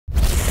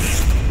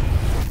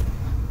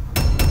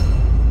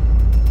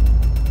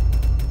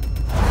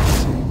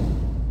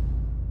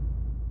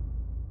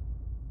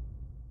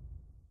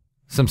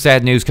Some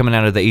sad news coming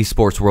out of the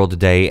esports world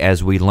today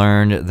as we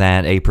learned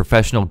that a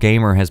professional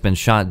gamer has been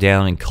shot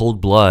down in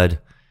cold blood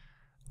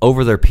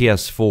over their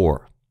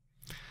PS4.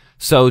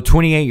 So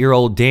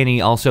 28-year-old Danny,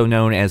 also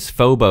known as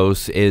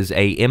Phobos, is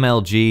a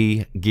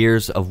MLG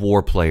Gears of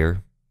War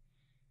player.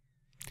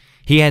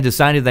 He had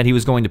decided that he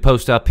was going to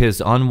post up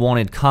his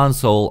unwanted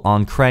console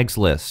on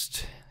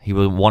Craigslist. He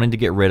was wanting to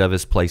get rid of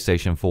his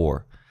PlayStation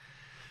 4.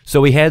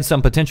 So he had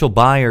some potential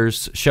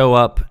buyers show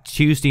up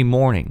Tuesday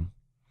morning.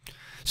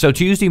 So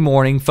Tuesday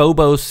morning,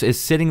 Phobos is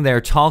sitting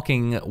there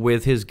talking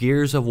with his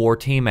Gears of War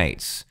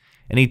teammates.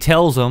 And he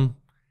tells them,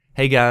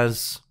 hey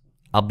guys,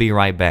 I'll be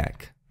right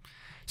back.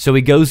 So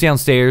he goes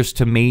downstairs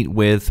to meet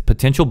with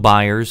potential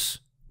buyers,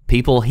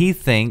 people he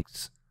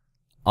thinks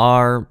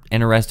are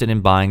interested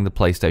in buying the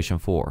PlayStation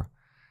 4.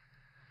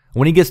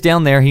 When he gets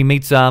down there, he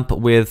meets up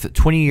with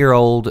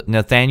 20-year-old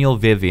Nathaniel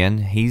Vivian.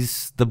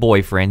 He's the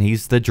boyfriend.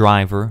 He's the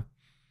driver.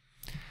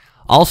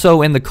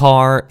 Also in the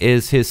car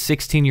is his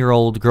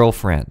 16-year-old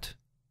girlfriend.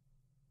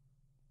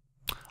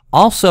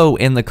 Also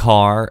in the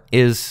car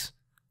is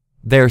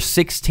their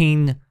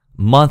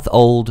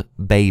 16-month-old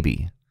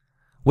baby,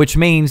 which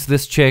means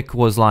this chick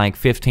was like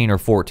 15 or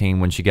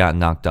 14 when she got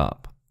knocked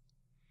up.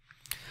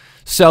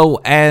 So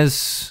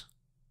as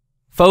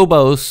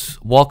Phobos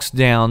walks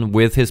down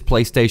with his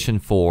PlayStation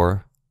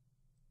 4,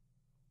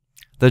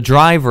 the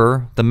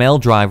driver, the male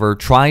driver,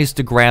 tries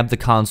to grab the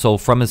console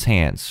from his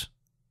hands.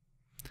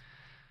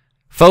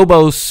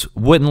 Phobos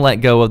wouldn't let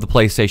go of the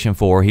PlayStation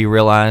 4. He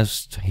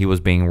realized he was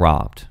being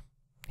robbed.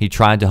 He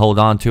tried to hold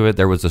on to it.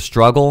 There was a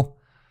struggle.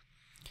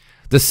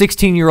 The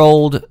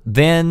 16-year-old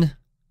then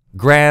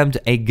grabbed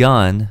a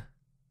gun,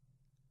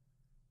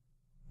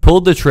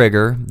 pulled the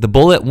trigger. The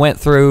bullet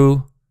went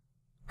through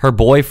her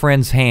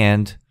boyfriend's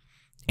hand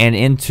and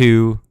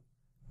into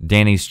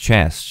Danny's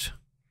chest,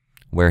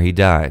 where he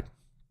died.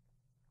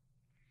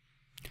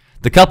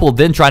 The couple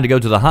then tried to go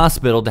to the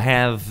hospital to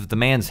have the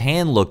man's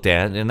hand looked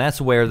at, and that's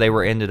where they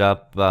were ended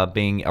up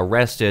being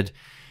arrested,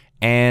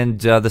 and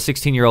the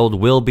 16-year-old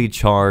will be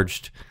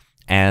charged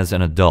as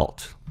an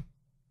adult.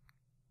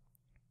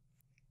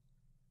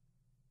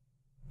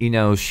 You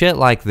know, shit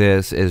like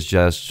this is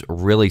just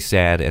really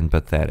sad and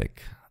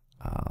pathetic.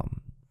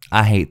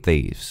 I hate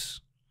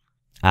thieves.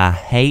 I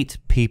hate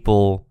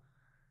people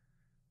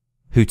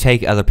who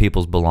take other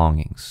people's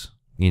belongings.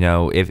 You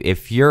know,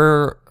 if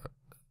you're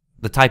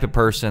the type of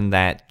person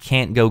that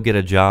can't go get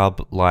a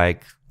job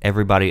like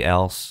everybody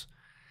else,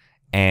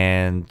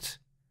 and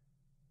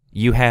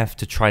you have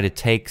to try to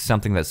take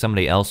something that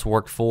somebody else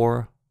worked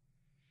for,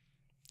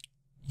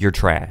 you're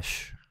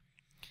trash.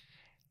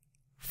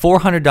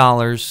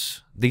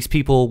 $400, these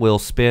people will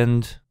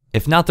spend,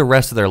 if not the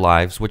rest of their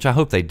lives, which I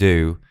hope they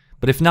do,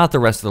 but if not the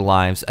rest of their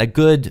lives, a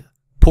good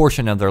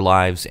portion of their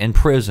lives in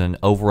prison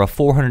over a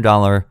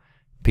 $400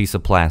 piece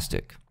of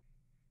plastic.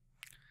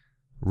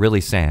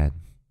 Really sad.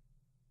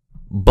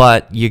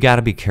 But you got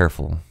to be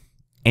careful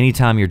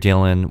anytime you're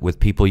dealing with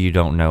people you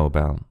don't know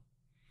about,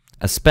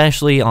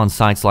 especially on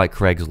sites like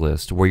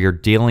Craigslist, where you're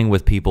dealing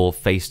with people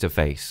face to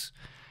face,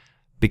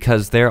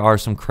 because there are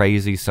some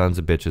crazy sons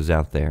of bitches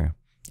out there,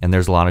 and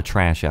there's a lot of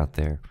trash out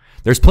there.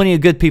 There's plenty of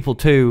good people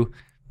too,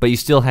 but you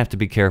still have to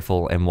be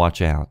careful and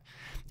watch out.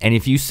 And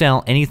if you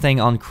sell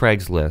anything on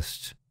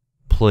Craigslist,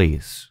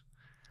 please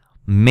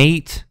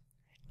meet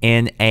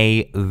in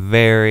a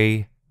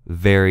very,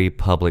 very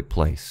public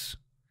place.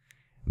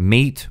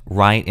 Meet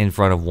right in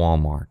front of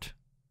Walmart.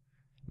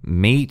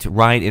 Meet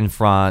right in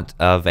front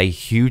of a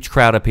huge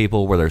crowd of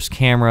people where there's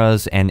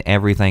cameras and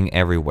everything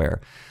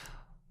everywhere.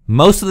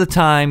 Most of the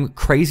time,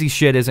 crazy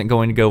shit isn't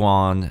going to go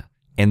on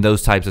in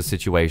those types of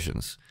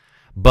situations.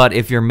 But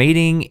if you're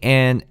meeting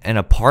in an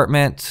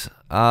apartment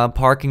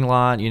parking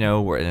lot, you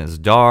know, where it's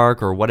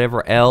dark or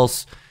whatever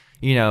else,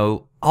 you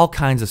know, all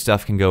kinds of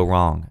stuff can go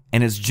wrong.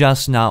 And it's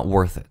just not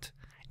worth it.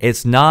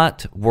 It's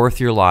not worth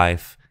your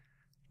life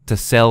to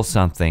sell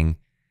something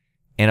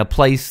in a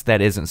place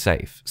that isn't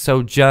safe.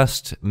 So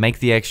just make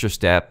the extra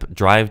step,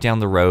 drive down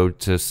the road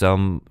to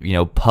some, you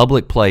know,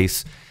 public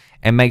place,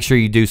 and make sure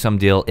you do some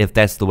deal if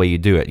that's the way you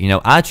do it. You know,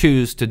 I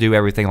choose to do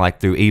everything like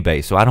through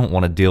eBay, so I don't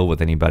want to deal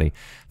with anybody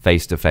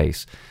face to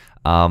face.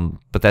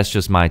 But that's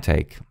just my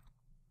take.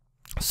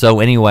 So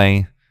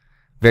anyway,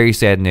 very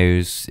sad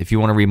news. If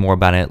you want to read more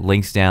about it,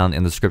 links down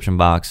in the description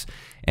box.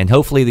 And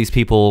hopefully these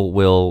people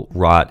will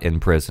rot in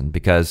prison,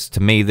 because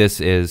to me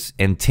this is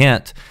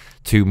intent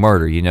to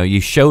murder. You know, you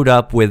showed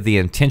up with the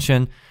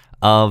intention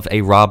of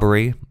a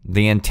robbery.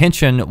 The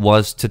intention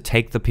was to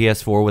take the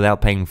PS4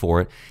 without paying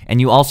for it,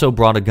 and you also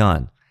brought a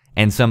gun,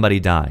 and somebody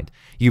died.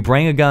 You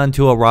bring a gun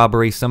to a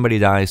robbery, somebody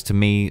dies. To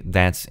me,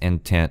 that's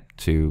intent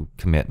to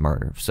commit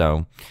murder.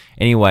 So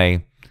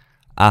anyway,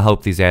 I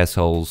hope these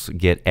assholes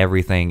get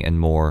everything and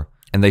more,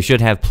 and they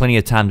should have plenty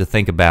of time to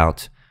think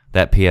about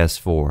that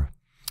PS4.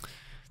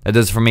 That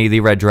does it for me,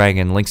 The Red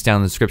Dragon. Links down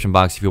in the description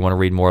box if you want to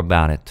read more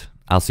about it.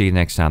 I'll see you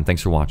next time.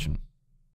 Thanks for watching.